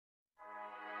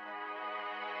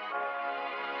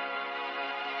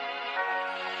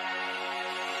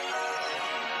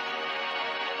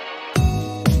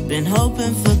Been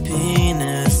hoping for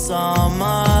penis all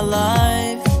my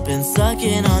life. Been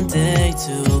sucking on dick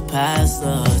to pass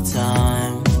the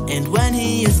time. And when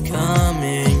he is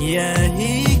coming, yeah,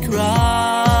 he cries.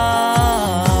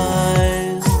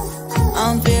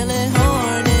 I'm feeling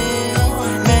horny.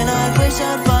 Man, I wish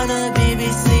I'd find a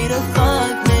BBC to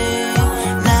fuck me.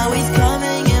 Now he's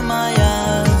coming in my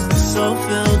ass, so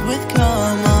filled with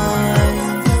cum.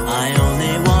 I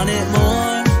only wanted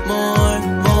more, more,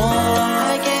 more.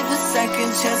 I gave a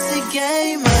second chance to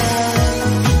game it.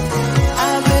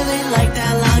 I really like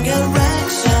that long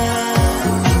erection.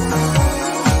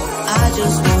 I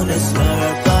just wanna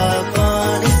slurp up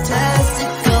on his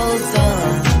testicles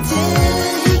until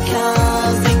he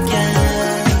comes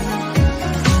again.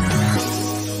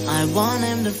 I want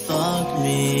him to fuck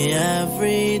me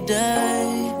every day.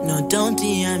 No, don't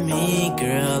DM me,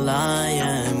 girl, I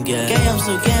am gay. Gay, I'm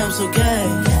so gay, I'm so gay.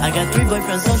 I got 3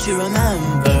 boyfriends, don't you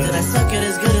remember? Did I suck it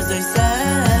as good as they say?